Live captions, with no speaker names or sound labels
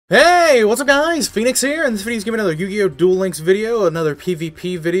Hey, what's up guys? Phoenix here, and this video is giving another Yu-Gi-Oh! Duel Links video, another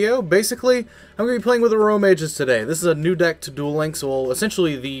PvP video. Basically, I'm going to be playing with the Aromages today. This is a new deck to Duel Links. Well,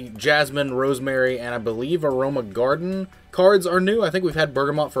 essentially the Jasmine, Rosemary, and I believe Aroma Garden cards are new. I think we've had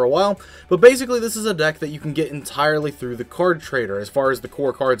Bergamot for a while. But basically, this is a deck that you can get entirely through the card trader as far as the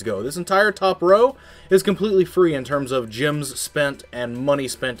core cards go. This entire top row is completely free in terms of gems spent and money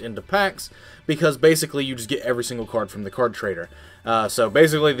spent into packs, because basically you just get every single card from the card trader. So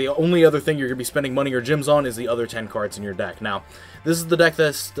basically the only other thing you're going to be spending money or gems on is the other 10 cards in your deck. Now, this is the deck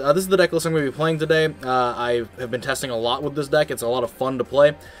list I'm going to be playing today. I have been testing a lot with this deck. It's a lot of fun to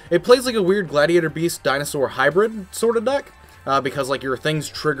play. It plays like a weird Gladiator Beast Dinosaur hybrid sort of deck. Because like your things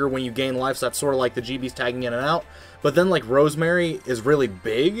trigger when you gain life, so that's sort of like the GBs tagging in and out. But then like Rosemary is really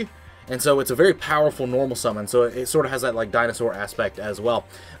big, and so it's a very powerful normal summon, so it sort of has that like dinosaur aspect as well.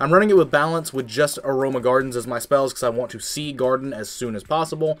 I'm running it with balance with just Aroma Gardens as my spells because I want to see Garden as soon as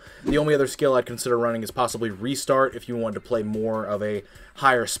possible. The only other skill I'd consider running is possibly Restart if you wanted to play more of a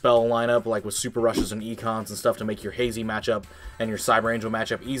higher spell lineup, like with Super Rushes and Econs and stuff to make your Hazy matchup and your Cyber Angel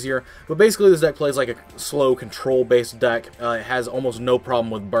matchup easier. But basically this deck plays like a slow control-based deck. It has almost no problem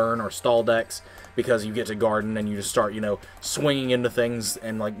with burn or stall decks, because you get to Garden and you just start, you know, swinging into things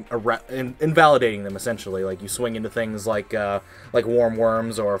and like invalidating them essentially. Like you swing into things like Warm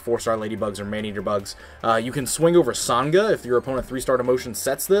Worms or 4-star Ladybugs or Maneater Bugs. You can swing over Sangha if your opponent 3-star emotion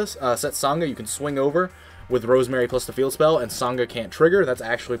sets Sangha. You can swing over with Rosemary plus the field spell, and Sangha can't trigger. That's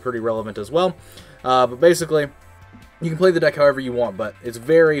actually pretty relevant as well. But basically, you can play the deck however you want, but it's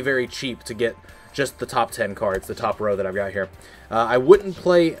very, very cheap to get just the top 10 cards, the top row that I've got here. I wouldn't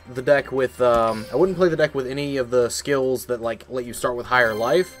play the deck with any of the skills that like let you start with higher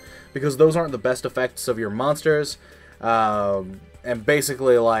life, because those aren't the best effects of your monsters. And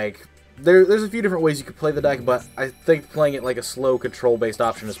basically, like there's a few different ways you could play the deck, but I think playing it like a slow control-based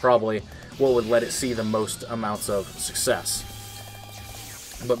option is probably what would let it see the most amounts of success.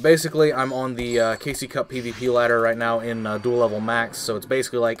 But basically, I'm on the KC Cup PvP ladder right now in Duel Level Max, so it's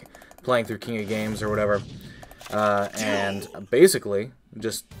basically like playing through King of Games or whatever, and basically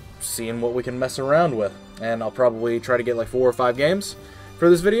just seeing what we can mess around with. And I'll probably try to get like 4 or 5 games for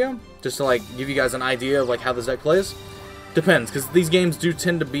this video, just to like give you guys an idea of like how this deck plays. Depends, because these games do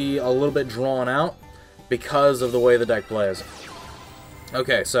tend to be a little bit drawn out because of the way the deck plays.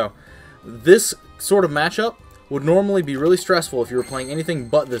 Okay, so this sort of matchup would normally be really stressful if you were playing anything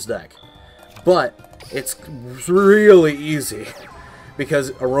but this deck, but it's really easy.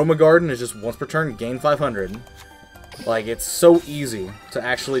 Because Aroma Garden is just once per turn, gain 500. Like, it's so easy to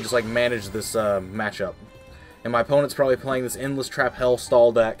actually just, like, manage this matchup. And my opponent's probably playing this Endless Trap Hell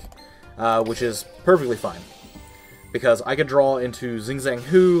stall deck, which is perfectly fine. Because I could draw into Zing Zang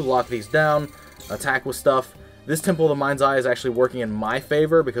Hu, lock these down, attack with stuff. This Temple of the Mind's Eye is actually working in my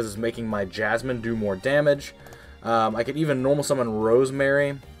favor because it's making my Jasmine do more damage. I could even normal summon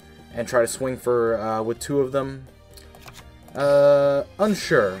Rosemary and try to swing for with 2 of them.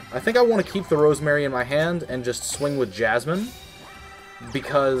 Unsure. I think I want to keep the Rosemary in my hand and just swing with Jasmine,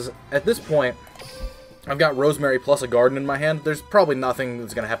 because at this point, I've got Rosemary plus a Garden in my hand. There's probably nothing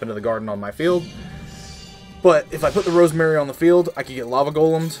that's going to happen to the Garden on my field, but if I put the Rosemary on the field, I could get Lava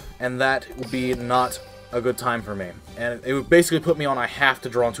Golems, and that would be not a good time for me. And it would basically put me on I have to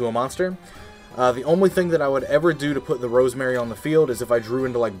draw into a monster. The only thing that I would ever do to put the Rosemary on the field is if I drew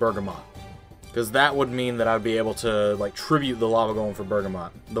into, like, Bergamot. Because that would mean that I'd be able to, like, tribute the Lava Golem for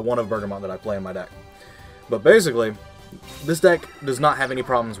Bergamot. The one of Bergamot that I play in my deck. But basically, this deck does not have any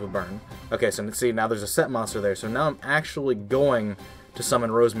problems with burn. Okay, so see, now there's a set monster there. So now I'm actually going to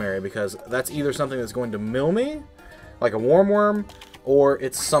summon Rosemary, because that's either something that's going to mill me, like a Warm Worm, or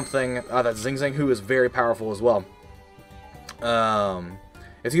it's something that Zing Zang Hu is very powerful as well.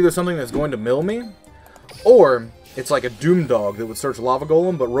 It's either something that's going to mill me, or it's like a Doom Dog that would search Lava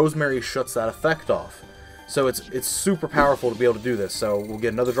Golem, but Rosemary shuts that effect off. So it's super powerful to be able to do this. So we'll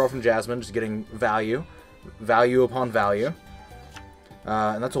get another draw from Jasmine, just getting value upon value.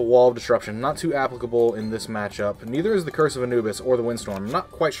 And that's a Wall of Disruption. Not too applicable in this matchup. Neither is the Curse of Anubis or the Windstorm. I'm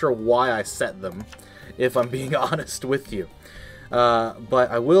not quite sure why I set them, if I'm being honest with you. But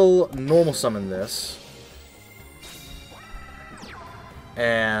I will normal summon this.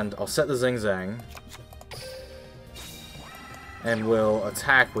 And I'll set the Zing Zang. And we'll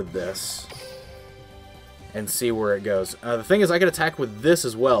attack with this and see where it goes. The thing is, I could attack with this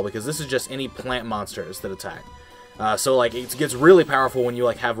as well, because this is just any plant monsters that attack. So like it gets really powerful when you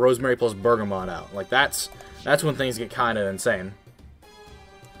like have Rosemary plus Bergamot out. Like that's when things get kind of insane.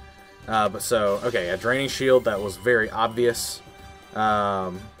 But so okay, a Draining Shield, that was very obvious.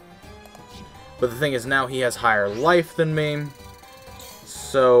 But the thing is, now he has higher life than me.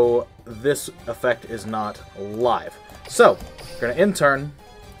 so this effect is not live. So, we're going to end turn.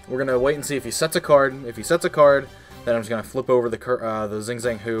 We're going to wait and see if he sets a card. If he sets a card, then I'm just going to flip over the Zing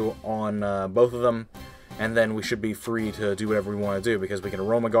Zang Hu on both of them, and then we should be free to do whatever we want to do, because we can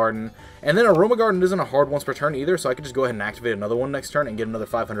Aroma Garden. And then Aroma Garden isn't a hard once per turn either, so I could just go ahead and activate another one next turn and get another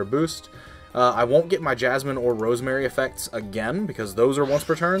 500 boost. I won't get my Jasmine or Rosemary effects again, because those are once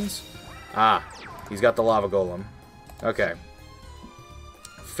per turns. Ah, he's got the Lava Golem. Okay.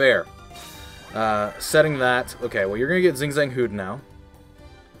 Fair. Setting that. Okay, well, you're going to get Zing Zang Hu now.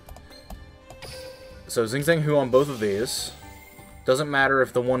 So Zing Zang Hu on both of these. Doesn't matter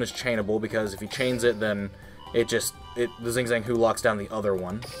if the one is chainable, because if he chains it, then the Zing Zang Hu locks down the other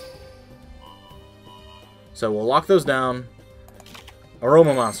one. So we'll lock those down.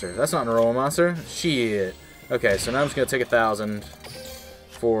 Aroma Monster. That's not an Aroma Monster. Shit. Okay, so now I'm just going to take 1,000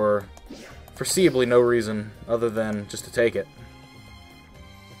 for foreseeably no reason other than just to take it.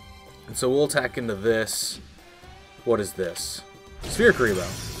 And so we'll attack into this. What is this? Sphere Karibo.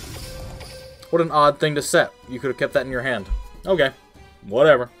 What an odd thing to set. You could have kept that in your hand. Okay.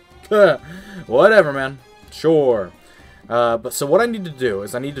 Whatever. Whatever, man. Sure. But so what I need to do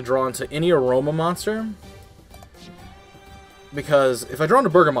is I need to draw into any Aroma Monster. Because if I draw into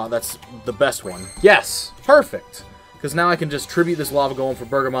Bergamot, that's the best one. Yes! Perfect! Because now I can just tribute this Lava Golem for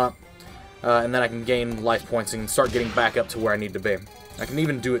Bergamot, and then I can gain life points and start getting back up to where I need to be. I can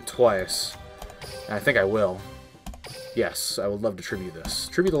even do it twice. And I think I will. Yes, I would love to tribute this.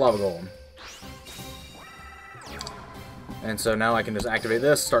 Tribute the Lava Golem. And so now I can just activate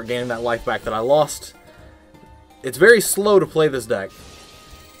this, start gaining that life back that I lost. It's very slow to play this deck,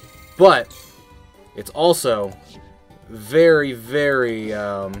 but it's also very, very,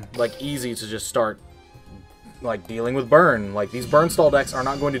 like, easy to just start, like, dealing with burn. Like, these burn stall decks are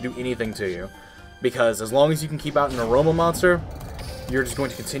not going to do anything to you, because as long as you can keep out an Aroma Monster, you're just going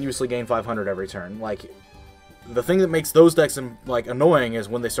to continuously gain 500 every turn. Like, the thing that makes those decks, like, annoying is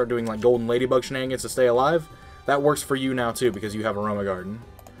when they start doing, like, Golden Ladybug shenanigans to stay alive. That works for you now, too, because you have Aroma Garden.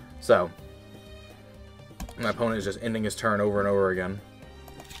 So, my opponent is just ending his turn over and over again.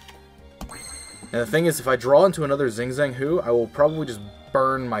 And the thing is, if I draw into another Zing Zang Hu, I will probably just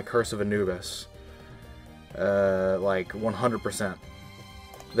burn my Curse of Anubis. Like, 100%.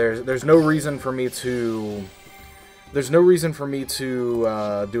 There's no reason for me to... There's no reason for me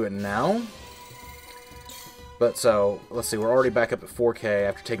to do it now. But so, let's see, we're already back up at 4K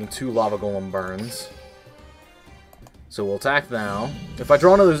after taking 2 Lava Golem burns. So we'll attack now. If I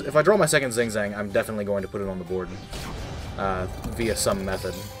draw my second Zing Zang, I'm definitely going to put it on the board via some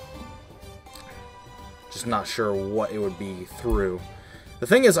method. Just not sure what it would be through. The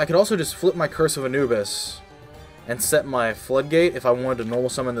thing is, I could also just flip my Curse of Anubis and set my Floodgate if I wanted to normal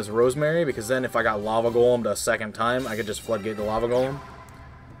summon this Rosemary, because then if I got Lava Golem a second time, I could just Floodgate the Lava Golem.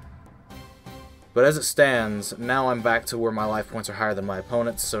 But as it stands, now I'm back to where my life points are higher than my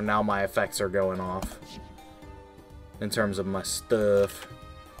opponent's, so now my effects are going off. In terms of my stuff.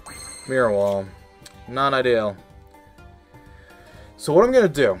 Mirror Wall. Not ideal. So what I'm going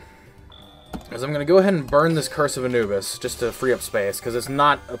to do is I'm going to go ahead and burn this Curse of Anubis just to free up space, because it's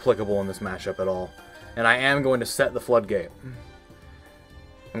not applicable in this matchup at all. And I am going to set the Floodgate.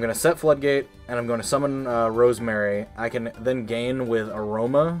 I'm going to set Floodgate, and I'm going to summon Rosemary. I can then gain with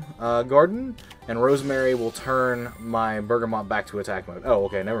Aroma Garden, and Rosemary will turn my Bergamot back to attack mode. Oh,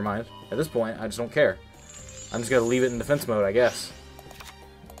 okay, never mind. At this point, I just don't care. I'm just going to leave it in defense mode, I guess.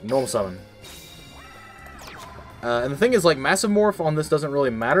 Normal summon. And the thing is, like, Massive Morph on this doesn't really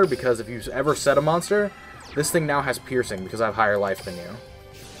matter, because if you ever set a monster, this thing now has Piercing, because I have higher life than you.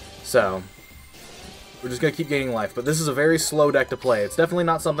 So, we're just going to keep gaining life. But this is a very slow deck to play. It's definitely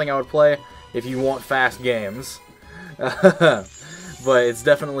not something I would play if you want fast games. But it's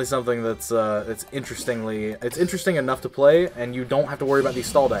definitely something that's it's interesting enough to play, and you don't have to worry about these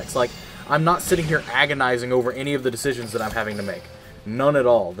stall decks. Like, I'm not sitting here agonizing over any of the decisions that I'm having to make. None at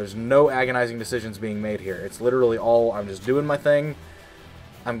all. There's no agonizing decisions being made here. It's literally all, I'm just doing my thing.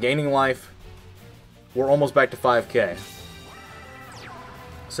 I'm gaining life. We're almost back to 5K.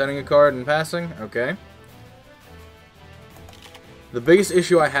 Setting a card and passing. Okay. The biggest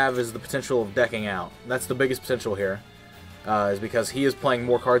issue I have is the potential of decking out. That's the biggest potential here. Is because he is playing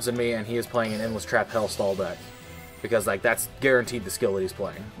more cards than me, and he is playing an Endless Trap Hell stall deck. Because, like, that's guaranteed the skill that he's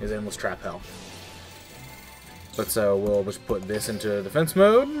playing, is Endless Trap Hell. But so, we'll just put this into defense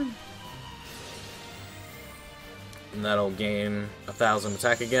mode. And that'll gain 1,000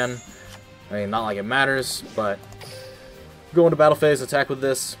 attack again. I mean, not like it matters, but go into battle phase, attack with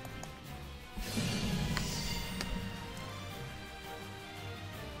this.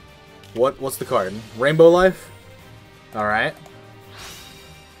 What's the card? Rainbow Life? Alright.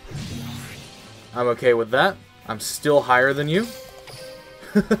 I'm okay with that. I'm still higher than you.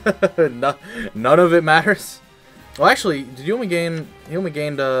 None of it matters. Well, actually, did you only gain... You only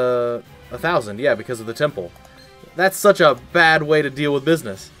gained 1,000, yeah, because of the temple. That's such a bad way to deal with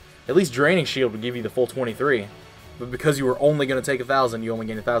business. At least Draining Shield would give you the full 23. But because you were only going to take 1,000, you only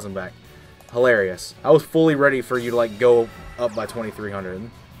gained 1,000 back. Hilarious. I was fully ready for you to, like, go up by 2,300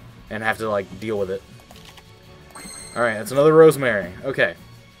 and have to, like, deal with it. Alright, that's another Rosemary. Okay.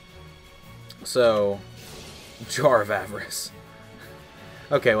 So, Jar of Avarice.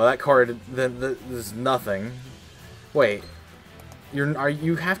 Okay, well, that card, there's nothing. Wait.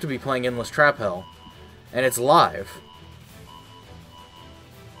 You have to be playing Endless Trap Hell. And it's live.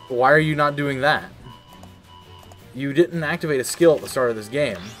 Why are you not doing that? You didn't activate a skill at the start of this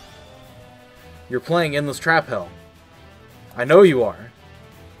game. You're playing Endless Trap Hell. I know you are.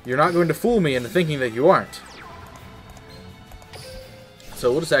 You're not going to fool me into thinking that you aren't.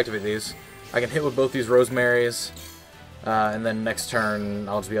 So we'll just activate these. I can hit with both these Rosemaries. And then next turn,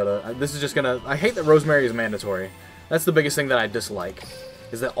 I'll just be able to... This is just gonna... I hate that Rosemary is mandatory. That's the biggest thing that I dislike.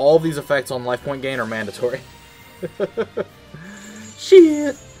 Is that all of these effects on life point gain are mandatory.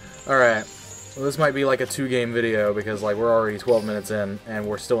 Shit! Alright. Well, this might be like a 2-game video because like we're already 12 minutes in and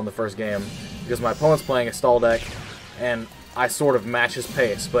we're still in the first game. Because my opponent's playing a stall deck and I sort of match his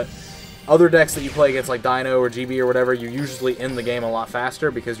pace. But other decks that you play against like Dino or GB or whatever, you usually end the game a lot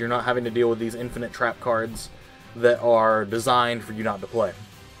faster because you're not having to deal with these infinite trap cards that are designed for you not to play.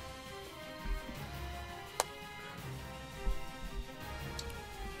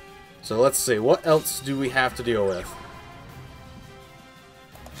 So let's see, what else do we have to deal with?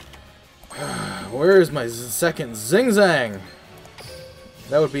 Where is my second Zing Zang?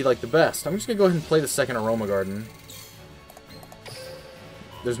 That would be like the best. I'm just gonna go ahead and play the second Aroma Garden.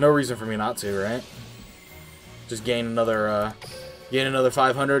 There's no reason for me not to, right? Just gain another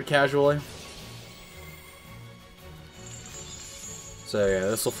 500 casually. So yeah,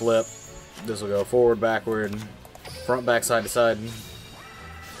 this will flip. This will go forward, backward, front, back, side to side.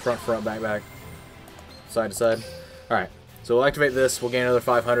 Front, back, back. Side to side. Alright, so we'll activate this. We'll gain another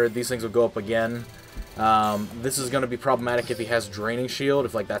 500. These things will go up again. This is going to be problematic if he has Draining Shield,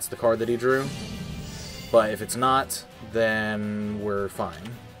 if like that's the card that he drew. But if it's not, then we're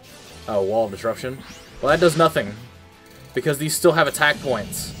fine. Oh, Wall of Disruption. Well, that does nothing. Because these still have attack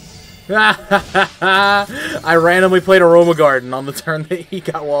points. I randomly played Aroma Garden on the turn that he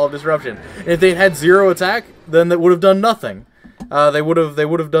got Wall of Disruption. And if they had 0 attack, then that would have done nothing. They would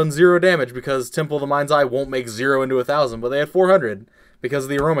have done 0 damage because Temple of the Mind's Eye won't make 0 into 1,000, but they had 400 because of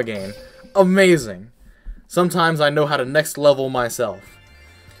the Aroma gain. Amazing. Sometimes I know how to next level myself.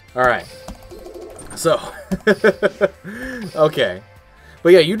 Alright. So. Okay.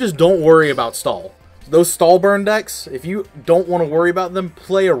 But yeah, you just don't worry about stall. Those stall burn decks, if you don't want to worry about them,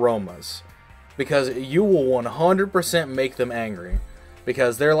 play Aromas. Because you will 100% make them angry.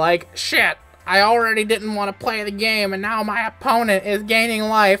 Because they're like, shit! I already didn't want to play the game, and now my opponent is gaining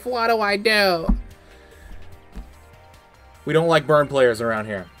life. What do I do? We don't like burn players around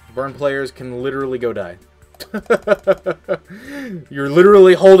here. Burn players can literally go die. You're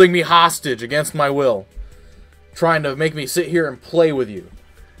literally holding me hostage against my will. Trying to make me sit here and play with you.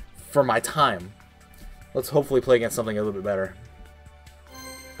 For my time. Let's hopefully play against something a little bit better.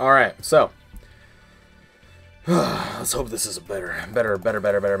 Alright, so. Let's hope this is a better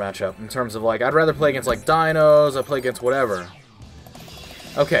matchup. In terms of, like, I'd rather play against, like, Dinos, I'd play against whatever.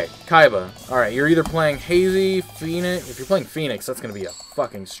 Okay, Kaiba. Alright, you're either playing Hazy, Phoenix. If you're playing Phoenix, that's gonna be a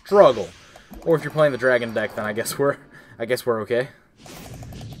fucking struggle. Or if you're playing the Dragon deck, then I guess we're okay.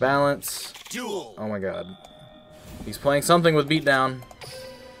 Balance. Duel. Oh my god. He's playing something with Beatdown.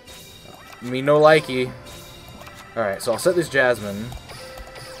 Me no likey. Alright, so I'll set this Jasmine.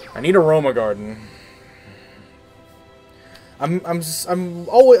 I need Aroma Garden. I'm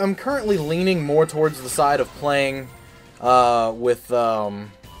currently leaning more towards the side of playing with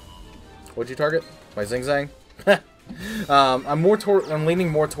what'd you target? My Zing Zang? I'm leaning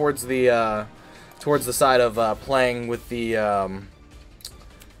more towards the side of playing with the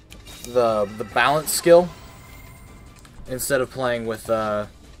balance skill instead of playing with or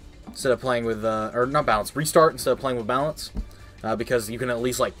not balance, restart instead of playing with balance, because you can at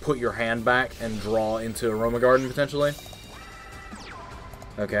least like put your hand back and draw into Aroma Garden potentially.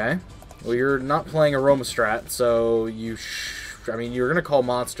 Okay. Well, you're not playing Aroma Strat, so I mean, you're gonna call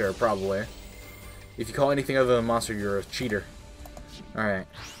Monster, probably. If you call anything other than Monster, you're a cheater. Alright.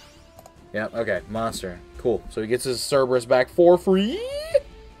 Yep, okay, Monster. Cool. So he gets his Cerberus back for free?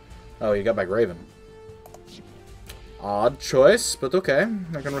 Oh, he got back Raven. Odd choice, but okay.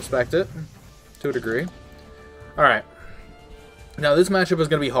 I can respect it. To a degree. Alright. Now, this matchup is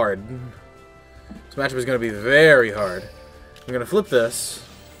gonna be hard. This matchup is going to be very hard. I'm going to flip this.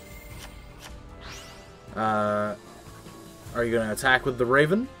 Are you going to attack with the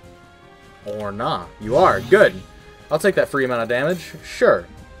Raven? Or nah? You are. Good. I'll take that free amount of damage. Sure.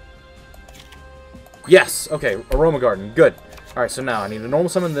 Yes. Okay. Aroma Garden. Good. Alright, so now I need to normal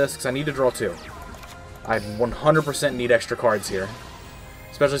summon this because I need to draw 2. I 100% need extra cards here.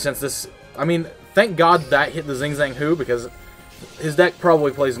 Especially since this... I mean, thank God that hit the Zing Zang Hu because his deck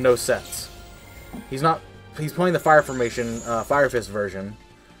probably plays no sets. He's not... He's playing the Fire Formation, Fire Fist version.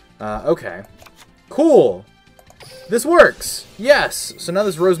 Okay. Cool! This works! Yes! So now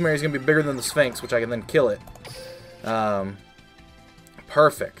this Rosemary is going to be bigger than the Sphinx, which I can then kill it.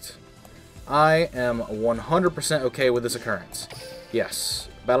 Perfect. I am 100% okay with this occurrence. Yes.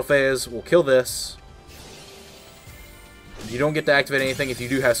 Battle Phase will kill this. You don't get to activate anything if you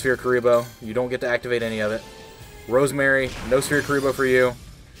do have Sphere Karibo. You don't get to activate any of it. Rosemary, no Sphere Karibo for you.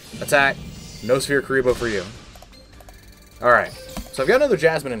 Attack, no Sphere Karibo for you. Alright. So I've got another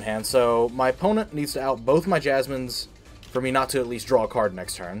Jasmine in hand, so my opponent needs to out both my Jasmines for me not to at least draw a card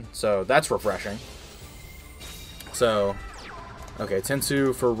next turn. So that's refreshing. So, okay,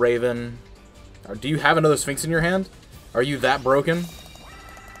 Tensu for Raven. Do you have another Sphinx in your hand? Are you that broken?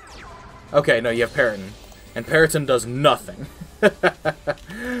 Okay, no, you have Periton. And Periton does nothing.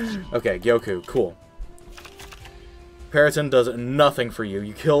 Okay, Gyoku, cool. Periton does nothing for you.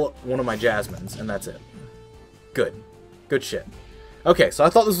 You kill one of my Jasmines, and that's it. Good. Good shit. Okay, so I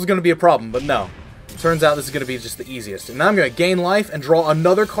thought this was going to be a problem, but no. Turns out this is going to be just the easiest. And now I'm going to gain life and draw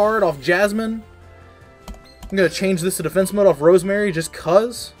another card off Jasmine. I'm going to change this to defense mode off Rosemary just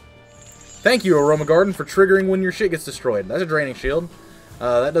cuz. Thank you, Aroma Garden, for triggering when your shit gets destroyed. That's a draining shield.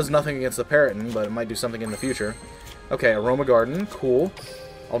 That does nothing against the Periton, but it might do something in the future. Okay, Aroma Garden, cool.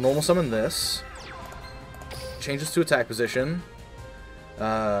 I'll normal summon this. Change this to attack position.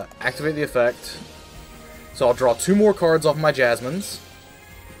 Activate the effect. So I'll draw 2 more cards off my Jasmines.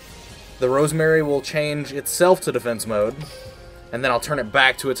 The Rosemary will change itself to defense mode. And then I'll turn it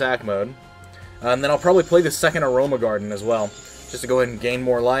back to attack mode. And then I'll probably play the second Aroma Garden as well. Just to go ahead and gain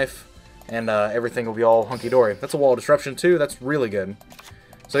more life. And everything will be all hunky-dory. That's a Wall of Disruption too. That's really good.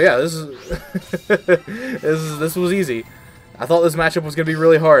 So yeah, this is this was easy. I thought this matchup was going to be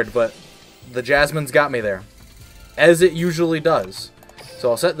really hard, but the Jasmine's got me there. As it usually does. So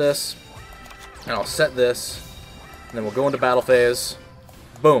I'll set this. And I'll set this. And then we'll go into battle phase.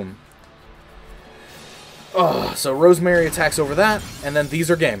 Boom. Oh, so Rosemary attacks over that. And then these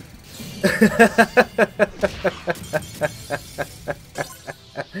are game.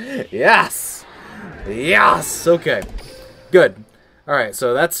 Yes! Yes! Okay. Good. Alright,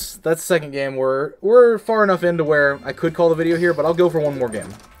 so that's the second game. We're far enough into where I could call the video here, but I'll go for one more game.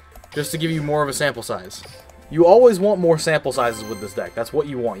 Just to give you more of a sample size. You always want more sample sizes with this deck. That's what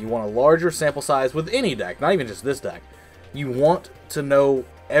you want. You want a larger sample size with any deck, not even just this deck. You want to know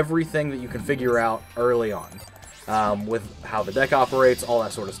everything that you can figure out early on. With how the deck operates, all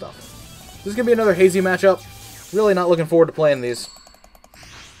that sort of stuff. This is going to be another hazy matchup. Really not looking forward to playing these.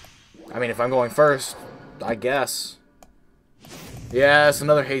 I mean, if I'm going first, I guess. Yeah, it's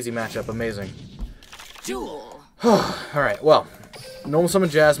another hazy matchup. Amazing. Duel. Alright, well. Normal summon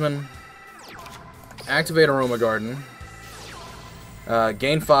Jasmine. Activate Aroma Garden.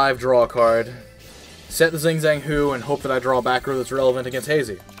 Gain 5, draw a card. Set the Zing Zang Hu and hope that I draw a back row that's relevant against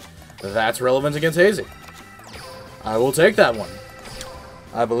Hazy. That's relevant against Hazy. I will take that one.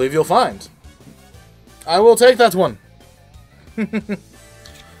 I believe you'll find. I will take that one.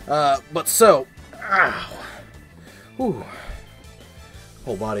 But so... Ow. Whew.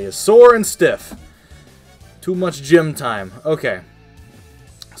 Whole body is sore and stiff. Too much gym time. Okay.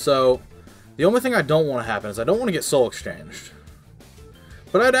 So, the only thing I don't want to happen is I don't want to get soul exchanged.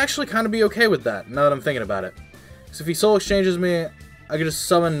 But I'd actually kind of be okay with that, now that I'm thinking about it. Because if he soul exchanges me, I could just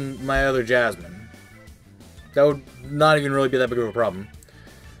summon my other Jasmine. That would not even really be that big of a problem.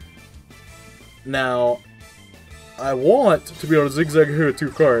 Now, I want to be able to zigzag here with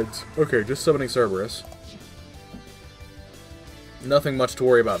 2 cards. Okay, just summoning Cerberus. Nothing much to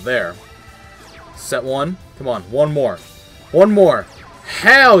worry about there. Set 1. Come on, one more. One more.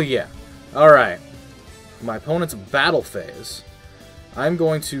 Hell yeah! Alright. My opponent's battle phase. I'm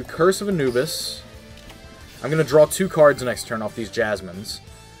going to Curse of Anubis. I'm going to draw 2 cards next turn off these Jasmines.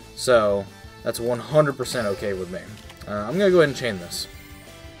 So, that's 100% okay with me. I'm going to go ahead and chain this.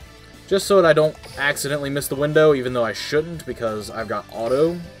 Just so that I don't accidentally miss the window, even though I shouldn't, because I've got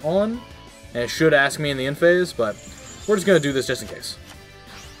auto on. And it should ask me in the end phase, but we're just going to do this just in case.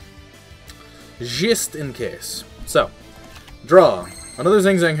 Just in case. So, draw. Another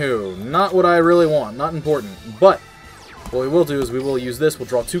Zing Zang Hu. Not what I really want. Not important. But, What we will do is we will use this. We'll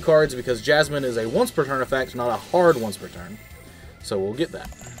draw 2 cards because Jasmine is a once per turn effect, not a hard once per turn. So we'll get that.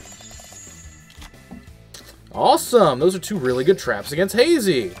 Awesome! Those are 2 really good traps against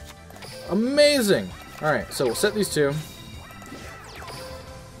Hazy. Amazing! Alright, so we'll set these 2.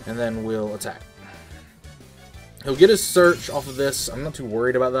 And then we'll attack. He'll get his search off of this. I'm not too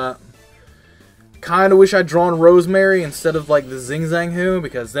worried about that. Kind of wish I'd drawn Rosemary instead of like the Zing Zang Hu,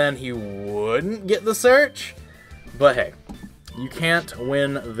 because then he wouldn't get the search. But hey, you can't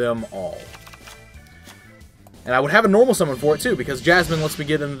win them all. And I would have a normal summon for it too, because Jasmine lets me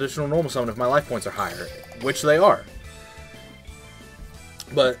get an additional normal summon if my life points are higher, which they are.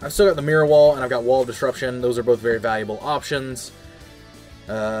 But I've still got the Mirror Wall, and I've got Wall of Disruption. Those are both very valuable options.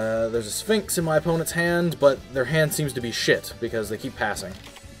 There's a Sphinx in my opponent's hand, but their hand seems to be shit, because they keep passing.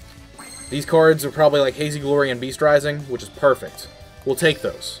 These cards are probably like Hazy Glory and Beast Rising, which is perfect. We'll take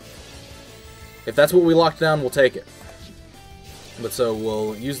those. If that's what we locked down, we'll take it. But so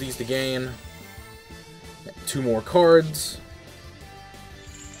we'll use these to gain 2 more cards.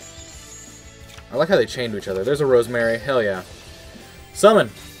 I like how they chain to each other. There's a Rosemary. Hell yeah. Summon!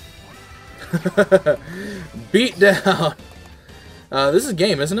 Beat down! This is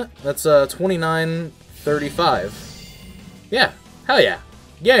game, isn't it? That's 29-35. Yeah. Hell yeah.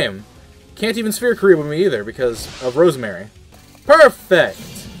 Game. Can't even Sphere Creep with me either because of Rosemary. Perfect!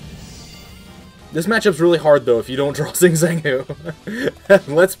 This matchup's really hard, though, if you don't draw Zing Zang Hu.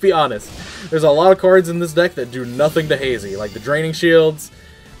 Let's be honest. There's a lot of cards in this deck that do nothing to Hazy, like the Draining Shields,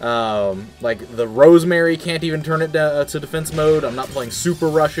 like the Rosemary can't even turn it to defense mode. I'm not playing Super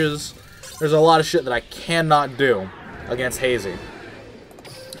Rushes. There's a lot of shit that I cannot do against Hazy.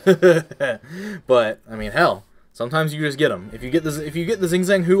 But, I mean, hell, sometimes you just get them. If you get the Zing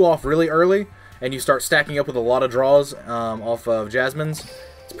Zang Hu off really early, and you start stacking up with a lot of draws off of Jasmine's,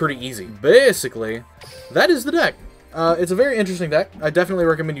 it's pretty easy. Basically, that is the deck. It's a very interesting deck. I definitely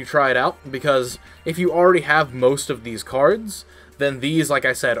recommend you try it out, because if you already have most of these cards, then these, like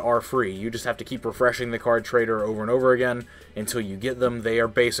I said, are free. You just have to keep refreshing the card trader over and over again until you get them. They are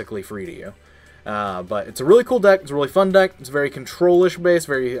basically free to you. But it's a really cool deck. It's a really fun deck. It's very control-ish based.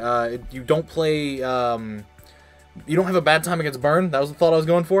 Very, you don't play, you don't have a bad time against Burn. That was the thought I was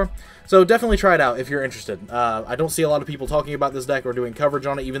going for. So definitely try it out if you're interested. I don't see a lot of people talking about this deck or doing coverage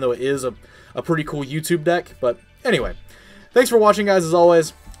on it, even though it is a pretty cool YouTube deck. But anyway, thanks for watching, guys, as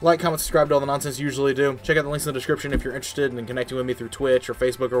always. Like, comment, subscribe to all the nonsense you usually do. Check out the links in the description if you're interested in connecting with me through Twitch or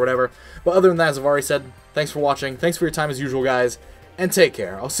Facebook or whatever. But other than that, as I've already said, thanks for watching. Thanks for your time as usual, guys. And take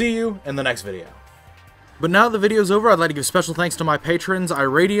care. I'll see you in the next video. But now that the video's over, I'd like to give special thanks to my patrons,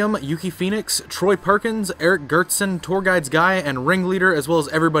 Iradium, Yuki Phoenix, Troy Perkins, Eric Gertson, Tour Guides Guy, and Ringleader, as well as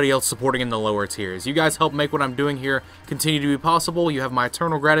everybody else supporting in the lower tiers. You guys help make what I'm doing here continue to be possible. You have my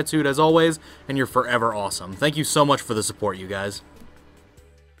eternal gratitude as always, and you're forever awesome. Thank you so much for the support, you guys.